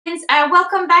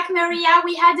Welcome back, Maria.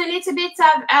 We had a little bit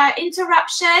of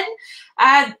interruption.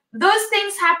 Those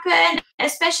things happen,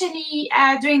 especially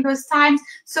during those times.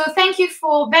 So thank you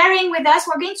for bearing with us.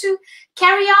 We're going to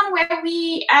carry on where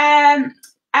we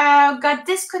got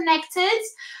disconnected.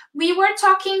 We were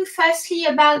talking firstly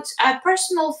about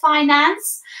personal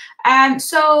finance.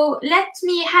 So let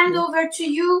me hand over to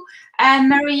you,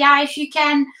 Maria, if you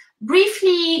can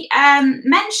briefly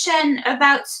mention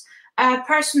about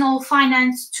personal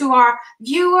finance to our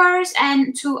viewers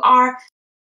and to our...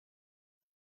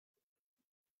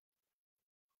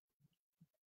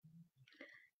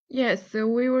 Yes, so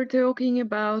we were talking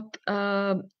about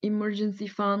emergency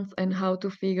funds and how to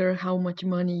figure how much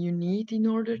money you need in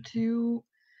order to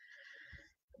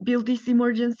build this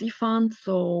emergency fund.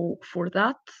 So for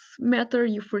that matter,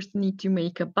 you first need to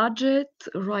make a budget.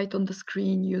 Right on the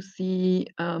screen, you see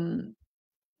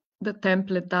the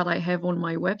template that I have on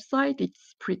my website.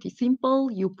 It's pretty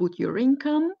simple. You put your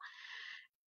income,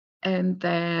 and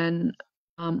then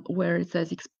where it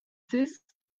says expenses,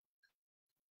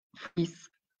 this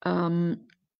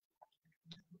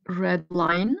red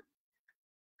line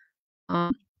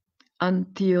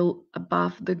until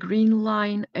above the green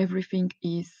line, everything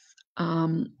is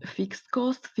fixed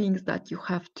cost, things that you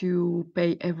have to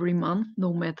pay every month,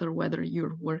 no matter whether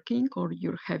you're working or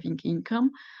you're having income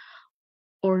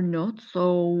or not.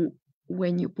 So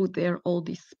when you put there all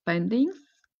these spendings,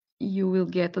 you will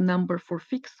get a number for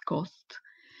fixed cost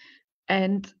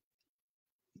and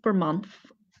per month.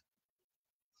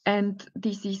 And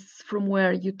this is from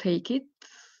where you take it.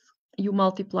 You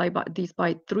multiply this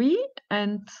by 3,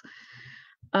 and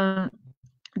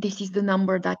this is the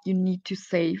number that you need to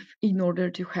save in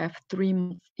order to have 3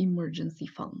 months emergency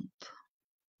fund.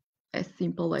 As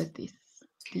simple as this.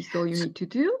 This is all you need to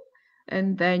do.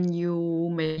 And then you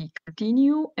may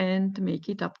continue and make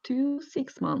it up to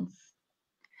 6 months,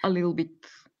 a little bit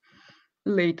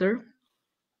later.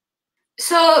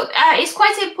 So it's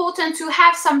quite important to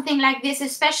have something like this,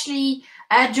 especially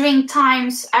during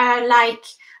times like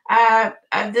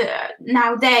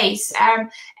nowadays.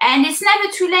 And it's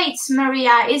never too late,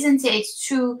 Maria, isn't it,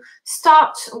 to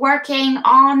start working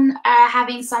on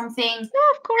having something? No,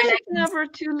 of course, it's never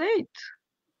too late.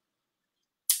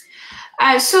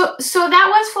 So that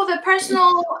was for the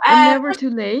personal... never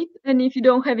too late. And if you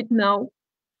don't have it now,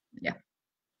 yeah.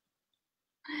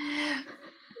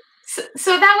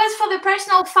 So that was for the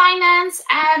personal finance,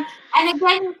 and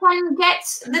again, you can get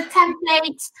the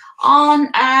template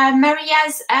on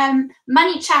Maria's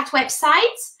Money Chat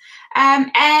website.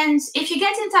 And if you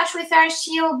get in touch with her,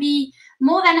 she'll be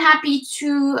more than happy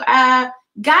to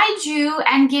guide you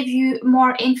and give you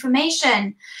more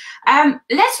information.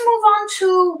 Let's move on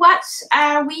to what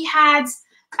we had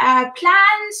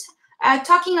planned,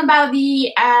 talking about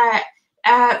the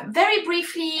very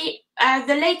briefly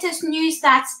the latest news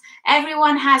that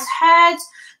everyone has heard.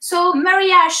 So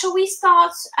Maria, shall we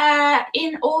start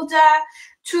in order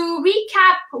to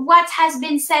recap what has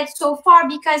been said so far?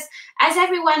 Because as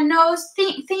everyone knows,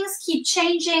 things keep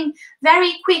changing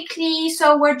very quickly.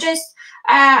 So we're just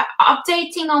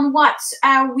updating on what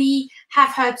we have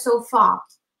heard so far.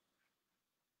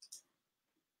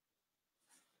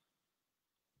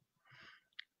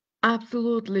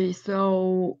 Absolutely.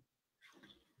 So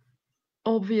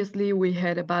obviously we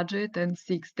had a budget, and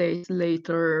 6 days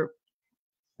later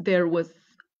there was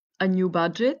a new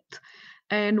budget.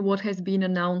 And what has been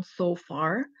announced so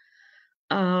far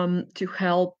to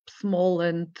help small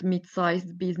and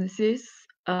mid-sized businesses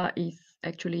is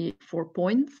actually 4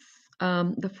 points.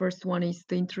 The first one is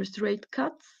the interest rate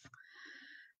cuts.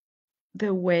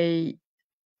 The way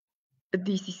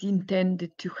this is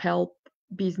intended to help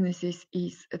businesses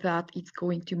is that it's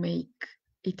going to make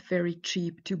it very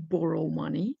cheap to borrow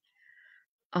money.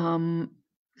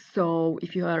 So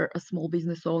if you are a small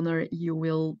business owner, you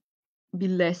will be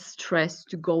less stressed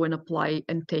to go and apply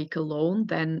and take a loan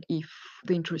than if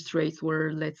the interest rates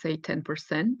were, let's say,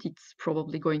 10%. It's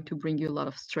probably going to bring you a lot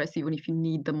of stress, even if you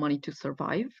need the money to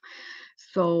survive.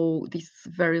 So these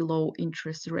very low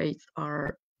interest rates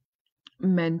are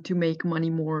meant to make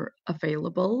money more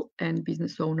available and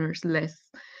business owners less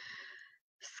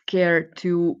scared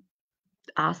to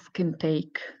ask and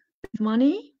take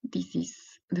money. This is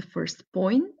the first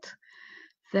point.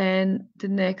 Then the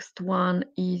next one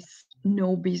is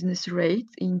no business rate.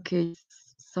 In case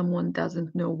someone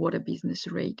doesn't know what a business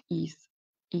rate is,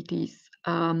 it is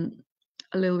a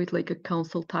little bit like a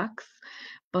council tax,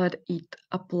 but it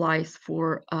applies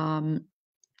for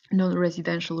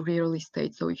non-residential real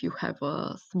estate. So if you have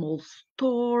a small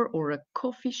store or a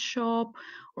coffee shop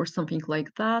or something like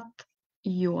that,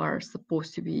 you are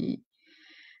supposed to be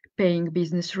paying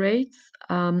business rates.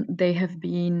 They have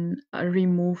been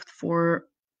removed for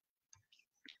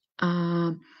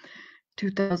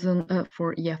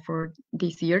for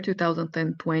this year,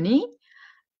 2020.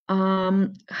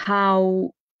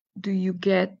 How do you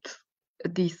get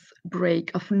this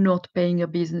break of not paying a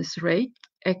business rate?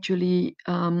 Actually,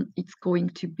 it's going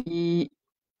to be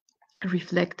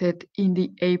reflected in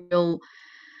the April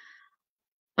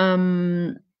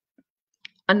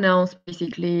announced.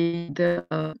 Basically, the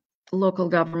local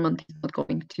government is not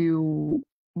going to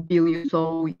bill you,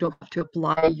 so you don't have to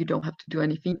apply, you don't have to do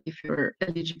anything. If you're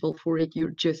eligible for it,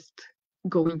 you're just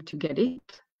going to get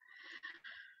it.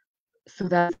 So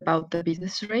that's about the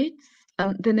business rates.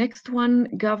 The next one,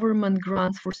 government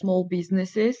grants for small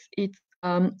businesses. It's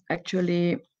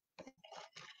actually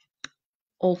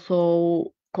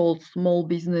also called small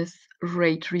business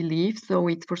rate relief. So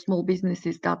it's for small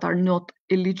businesses that are not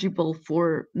eligible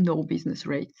for no business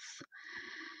rates.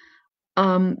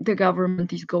 The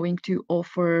government is going to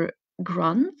offer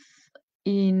grants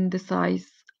in the size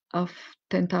of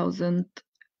 10,000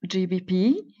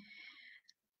 GBP.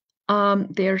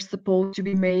 They're supposed to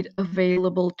be made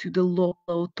available to the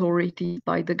local authorities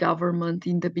by the government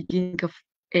in the beginning of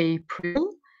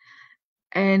April.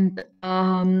 And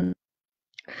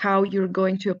how you're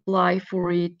going to apply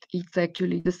for it, it's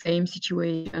actually the same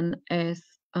situation as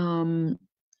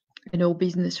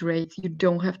business rates. You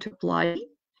don't have to apply.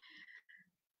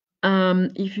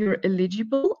 If you're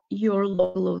eligible, your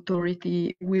local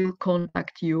authority will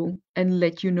contact you and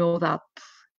let you know that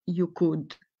you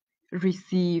could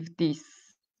receive this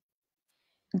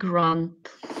grant.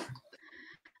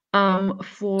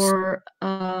 For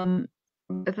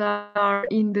that are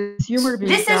in the consumer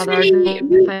business that are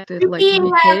affected, like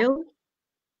retail.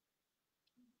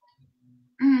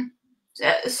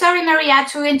 Sorry, Maria,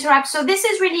 to interrupt. So this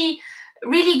is really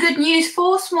good news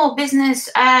for small businesses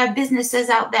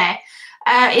out there.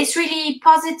 It's really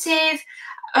positive.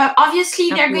 Obviously,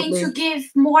 they're going to give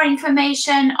more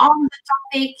information on the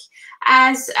topic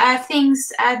as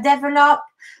things develop.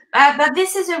 But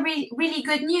this is a really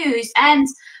good news. And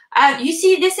you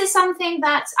see, this is something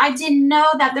that I didn't know,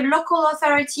 that the local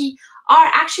authority are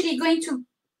actually going to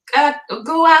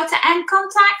go out and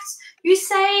contact, you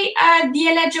say, the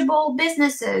eligible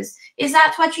businesses. Is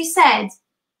that what you said?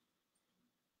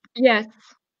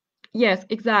 Yes,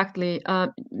 exactly.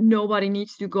 Nobody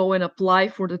needs to go and apply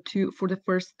for the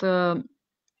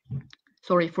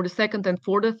second and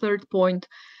for the third point.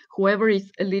 Whoever is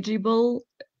eligible,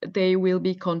 they will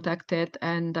be contacted,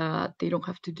 and they don't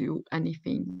have to do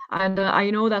anything. And I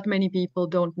know that many people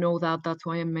don't know that. That's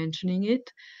why I'm mentioning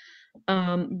it,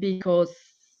 because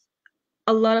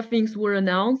a lot of things were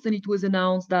announced, and it was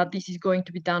announced that this is going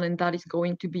to be done and that is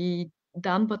going to be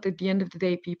done. But at the end of the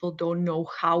day, people don't know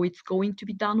how it's going to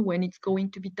be done, when it's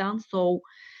going to be done. So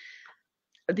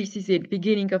this is it,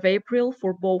 beginning of April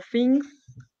for both things.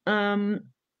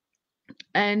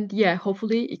 And yeah,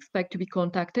 hopefully expect to be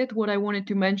contacted. What I wanted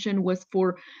to mention was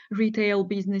for retail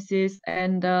businesses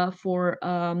and for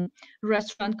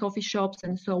restaurant, coffee shops,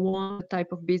 and so on, the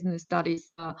type of business that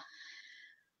is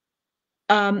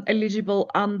eligible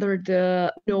under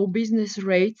the no business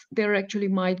rates, there actually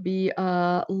might be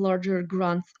larger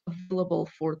grants available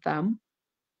for them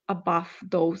above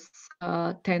those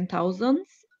 10,000.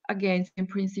 Again, same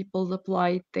principles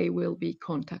apply. They will be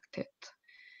contacted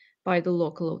by the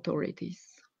local authorities.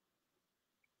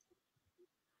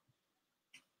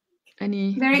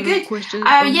 Any very good questions?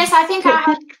 Yes, I think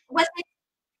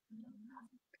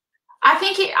I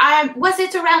think it was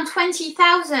it around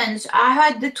 20,000. I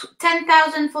heard the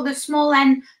 10,000 for the small,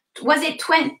 and was it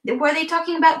 20? Were they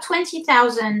talking about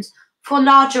 20,000 for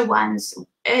larger ones?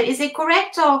 Is it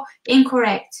correct or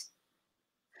incorrect?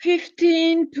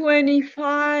 15,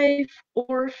 25,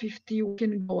 or 50. We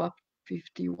can go up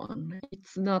 51.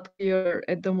 It's not clear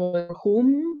at the moment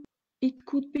whom it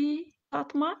could be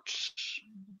that much,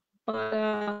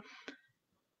 but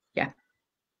yeah,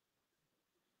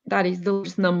 that is the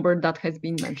lowest number that has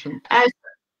been mentioned.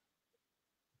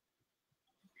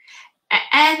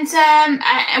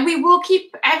 And we will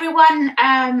keep everyone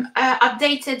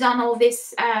updated on all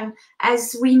this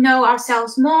as we know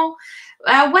ourselves more.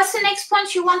 What's the next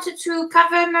point you wanted to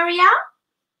cover, Maria?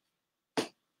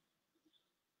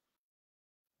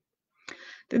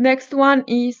 The next one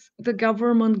is the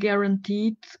government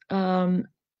guaranteed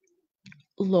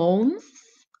loans.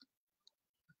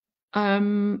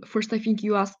 First, I think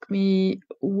you asked me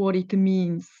what it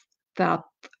means that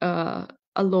a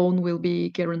loan will be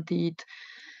guaranteed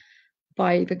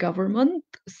by the government.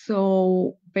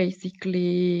 So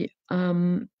basically,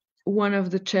 one of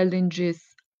the challenges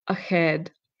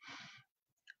ahead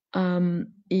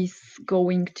is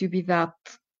going to be that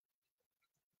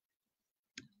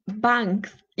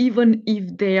banks, even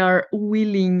if they are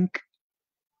willing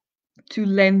to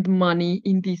lend money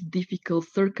in these difficult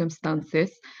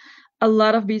circumstances, a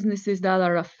lot of businesses that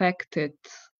are affected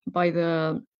by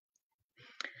the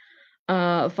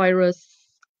virus,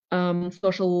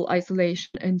 social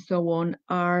isolation, and so on,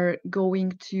 are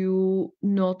going to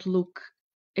not look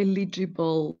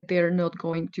eligible. They're not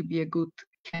going to be a good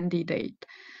candidate.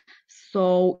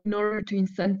 So in order to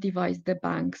incentivize the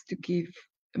banks to give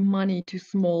money to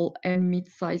small and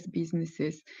mid-sized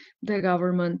businesses, the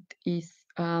government is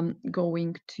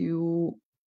going to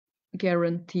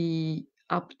guarantee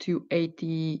up to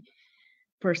 80%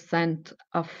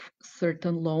 of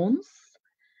certain loans.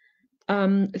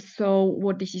 So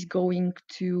what this is going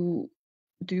to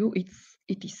do, it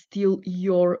is still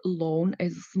your loan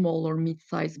as a small or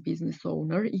mid-sized business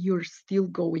owner. You're still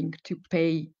going to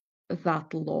pay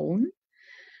that loan,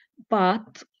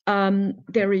 but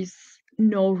there is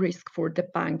no risk for the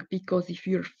bank, because if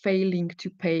you're failing to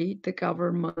pay, the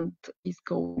government is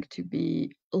going to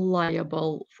be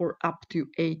liable for up to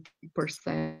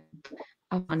 80%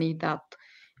 of money that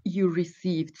you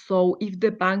received. So if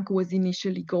the bank was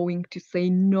initially going to say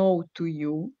no to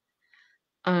you,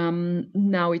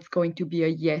 now it's going to be a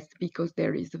yes, because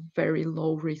there is a very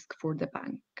low risk for the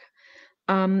bank.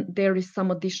 There is some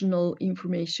additional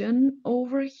information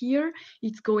over here.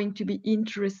 It's going to be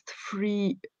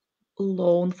interest-free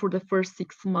loan for the first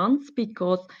 6 months,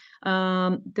 because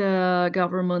the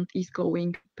government is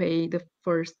going to pay the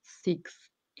first 6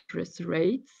 interest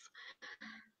rates.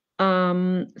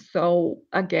 So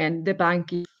again, the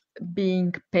bank is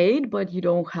being paid, but you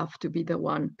don't have to be the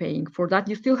one paying for that.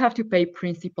 You still have to pay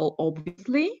principal,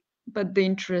 obviously, but the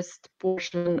interest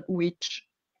portion, which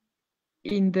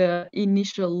in the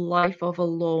initial life of a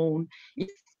loan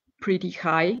is pretty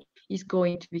high, is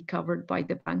going to be covered by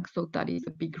the bank. So that is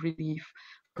a big relief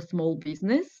for small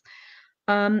business.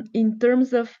 In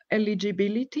terms of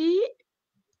eligibility,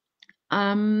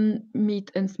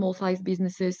 mid and small size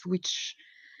businesses which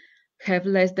have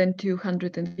less than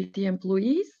 250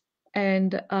 employees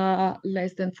and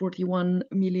less than 41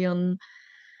 million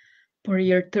per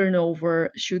year turnover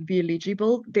should be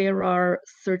eligible. There are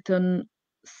certain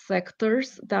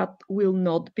sectors that will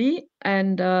not be,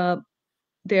 and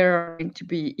there are going to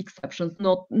be exceptions.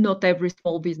 Not every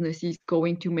small business is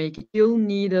going to make it. You'll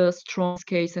need a strong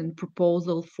case and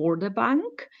proposal for the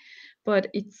bank, but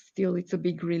it's a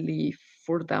big relief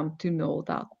for them to know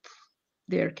that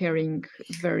they're carrying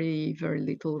very, very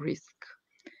little risk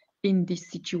in this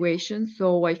situation.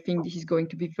 So I think this is going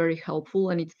to be very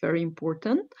helpful, and it's very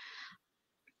important.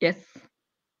 Yes.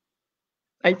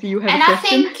 I see you have a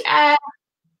question.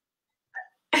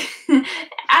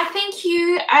 I think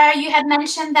you had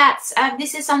mentioned that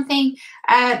this is something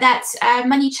that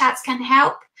Money Chats can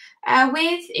help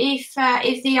with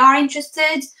if they are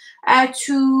interested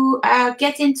to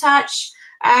get in touch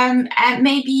and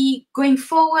maybe going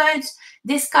forward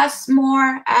discuss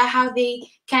more how they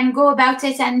can go about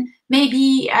it and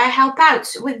maybe help out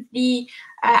with the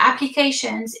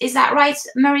applications. Is that right,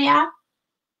 Maria?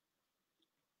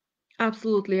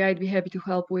 Absolutely, I'd be happy to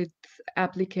help with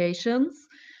applications.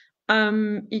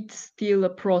 It's still a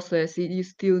process. You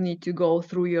still need to go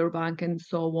through your bank and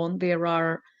so on. There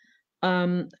are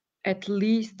at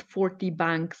least 40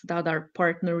 banks that are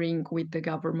partnering with the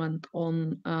government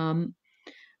on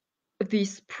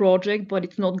this project, but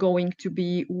it's not going to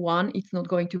be one. It's not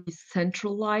going to be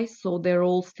centralized. So they're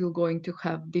all still going to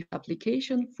have different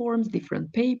application forms,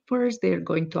 different papers. They're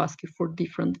going to ask you for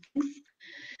different things.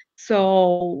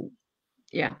 So,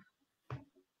 yeah.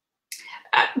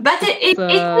 But it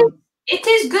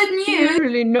is good news.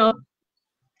 Really not.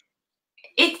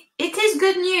 It is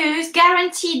good news.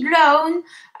 Guaranteed loan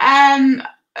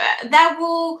that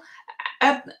will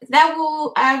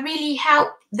really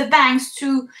help the banks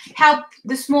to help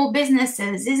the small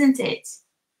businesses, isn't it?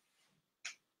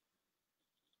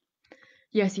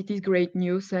 Yes, it is great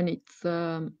news, and it's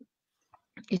going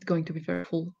to be very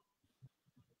full.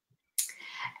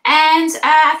 And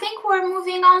I think we're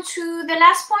moving on to the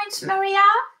last point, Maria.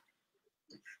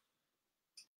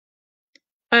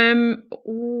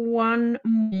 One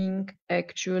thing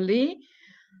actually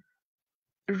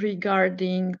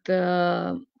regarding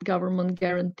the government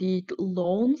guaranteed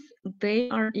loans, they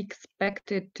are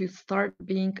expected to start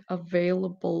being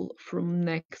available from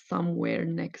somewhere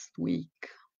next week.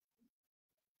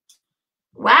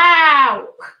 Wow!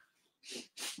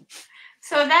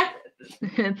 So that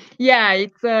yeah,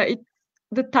 it's the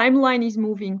timeline is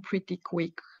moving pretty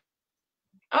quick.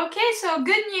 Okay, so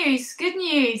good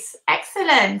news,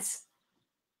 excellent.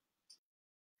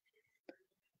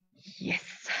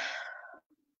 Yes.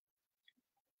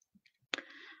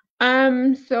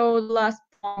 So the last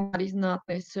point that is not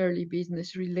necessarily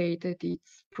business related,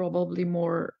 it's probably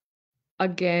more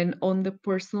again on the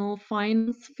personal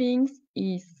finance things,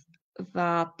 is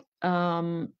that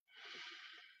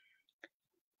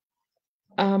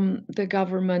the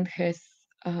government has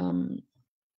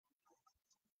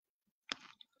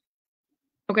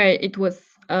okay, it was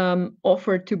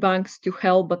offered to banks to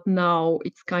help, but now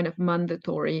it's kind of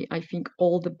mandatory. I think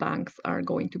all the banks are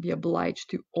going to be obliged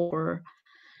to offer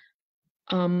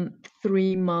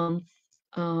 3 months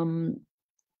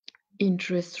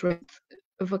interest rate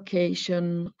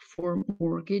vacation for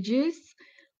mortgages.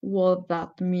 What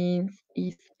that means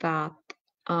is that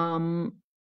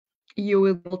you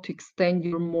will be able to extend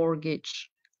your mortgage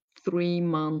 3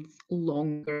 months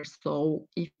longer. So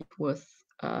if it was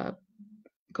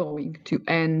going to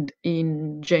end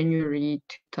in January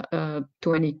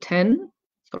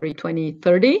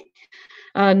 2030,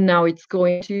 now it's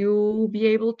going to be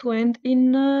able to end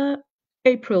in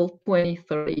April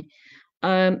 2030.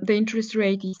 The interest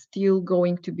rate is still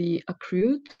going to be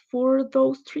accrued for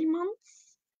those 3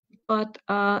 months, but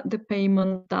the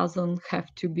payment doesn't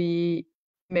have to be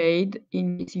made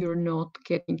in case you're not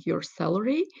getting your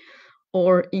salary,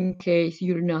 or in case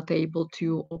you're not able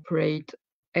to operate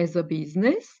as a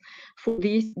business. For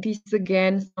this is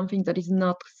again something that is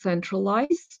not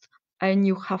centralized, and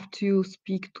you have to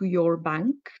speak to your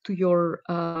bank, to your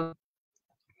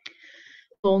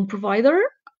loan provider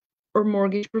or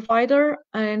mortgage provider,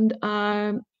 and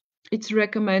it's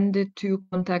recommended to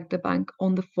contact the bank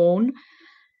on the phone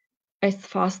as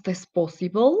fast as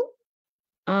possible.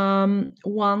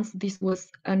 Once this was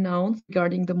announced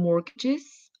regarding the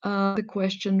mortgages, the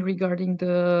question regarding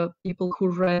the people who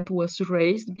rent was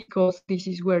raised, because this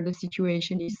is where the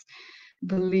situation is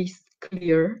the least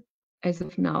clear as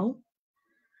of now.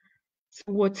 So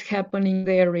what's happening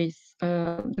there is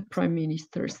the Prime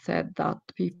Minister said that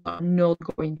people are not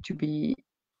going to be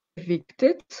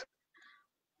evicted,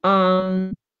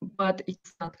 but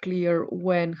it's not clear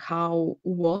when, how,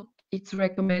 what. It's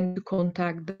recommended to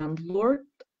contact the landlord,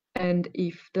 and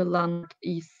if the landlord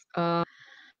is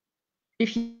if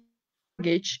he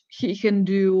mortgage, he can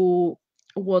do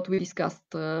what we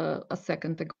discussed a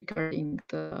second ago regarding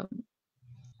the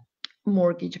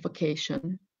mortgage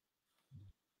vacation.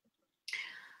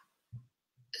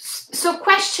 So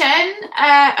question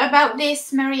about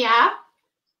this, Maria.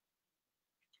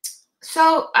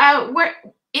 So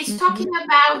it's talking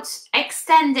about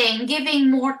extending,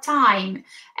 giving more time,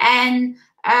 and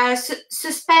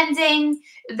suspending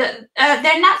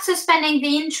they're not suspending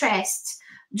the interest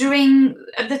during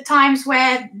the times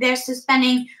where they're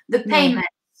suspending the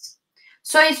payments.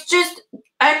 So it's just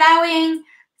allowing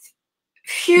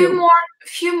few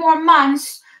more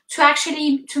months to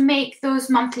actually to make those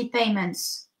monthly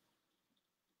payments.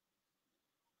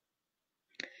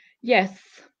 Yes.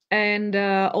 And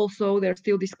also they're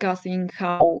still discussing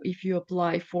how, if you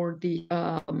apply for the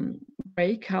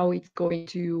break, how it's going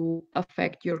to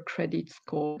affect your credit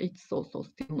score. It's also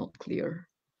still not clear.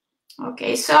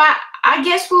 Okay, so I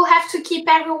guess we'll have to keep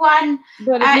everyone.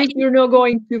 But at least you're not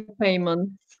going to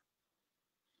payments.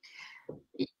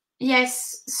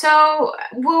 Yes, so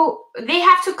they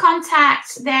have to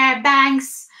contact their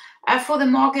banks for the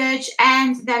mortgage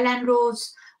and their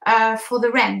landlords for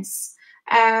the rents.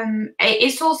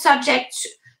 It's all subject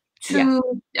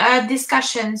to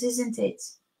discussions, isn't it?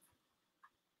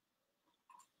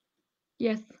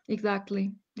 Yes,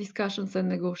 exactly. Discussions and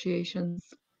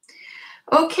negotiations.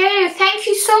 Okay, thank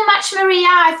you so much, Maria.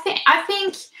 I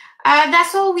think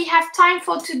that's all we have time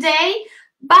for today.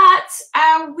 But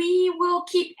we will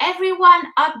keep everyone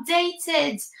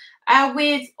updated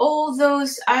with all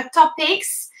those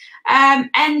topics.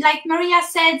 And like Maria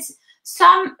said,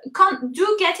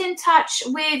 do get in touch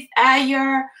with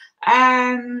your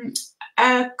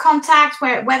contact,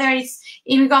 whether it's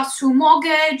in regards to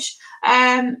mortgage,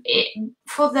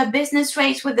 for the business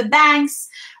rates with the banks.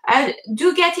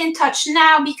 Do get in touch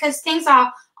now, because things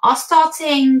are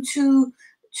starting to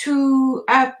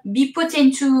be put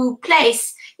into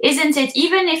place, isn't it?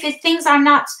 Even if things are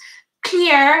not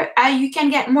clear, you can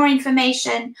get more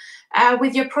information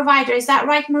with your provider. Is that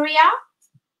right, Maria?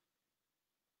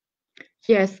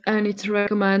 Yes, and it's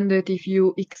recommended, if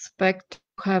you expect to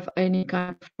have any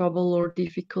kind of trouble or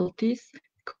difficulties,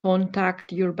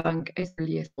 contact your bank as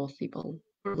early as possible,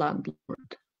 or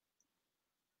landlord.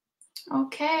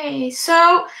 Okay,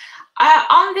 so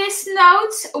on this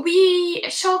note, we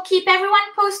shall keep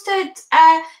everyone posted.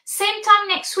 Same time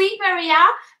next week, Maria,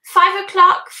 5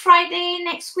 o'clock Friday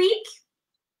next week.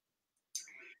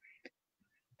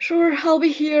 Sure, I'll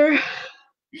be here.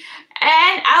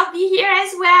 And I'll be here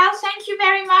as well. Thank you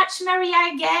very much,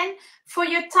 Maria, again, for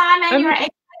your time and your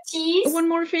expertise. One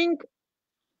more thing.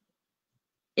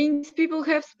 In case people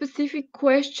have specific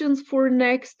questions for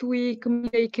next week,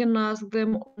 they can ask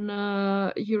them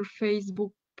on your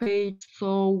Facebook page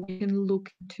so we can look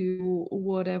into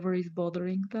whatever is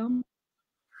bothering them.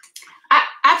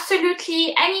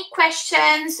 Absolutely. Any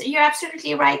questions? You're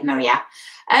absolutely right, Maria.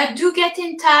 Do get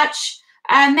in touch,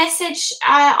 message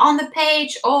on the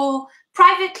page or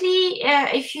privately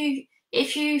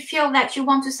if you feel that you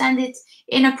want to send it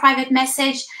in a private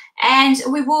message, and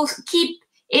we will keep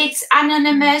it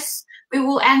anonymous. We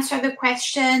will answer the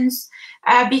questions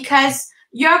because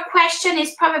your question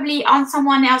is probably on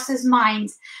someone else's mind.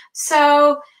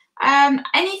 So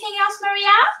anything else,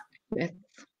 Maria? Yes.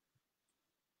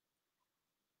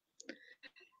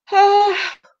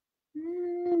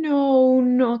 No,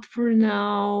 not for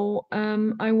now.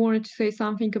 I wanted to say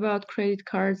something about credit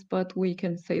cards, but we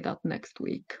can say that next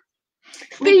week.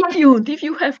 Stay tuned if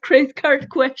you have credit card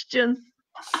questions.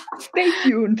 Stay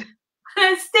tuned.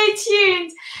 Stay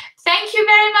tuned. Thank you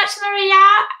very much, Maria.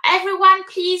 Everyone,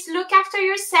 please look after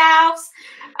yourselves.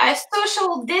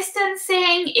 Social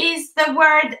distancing is the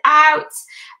word out,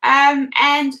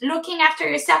 and looking after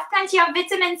yourself. Plenty of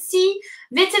vitamin C,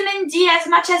 vitamin D as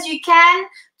much as you can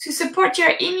to support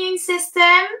your immune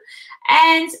system,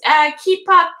 and keep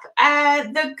up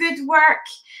the good work.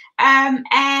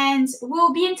 And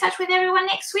we'll be in touch with everyone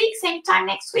next week, same time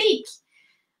next week.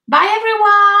 Bye,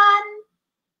 everyone.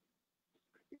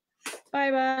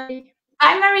 Bye-bye.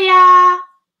 Bye, Maria.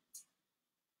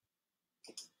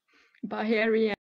 Bye, Ariane.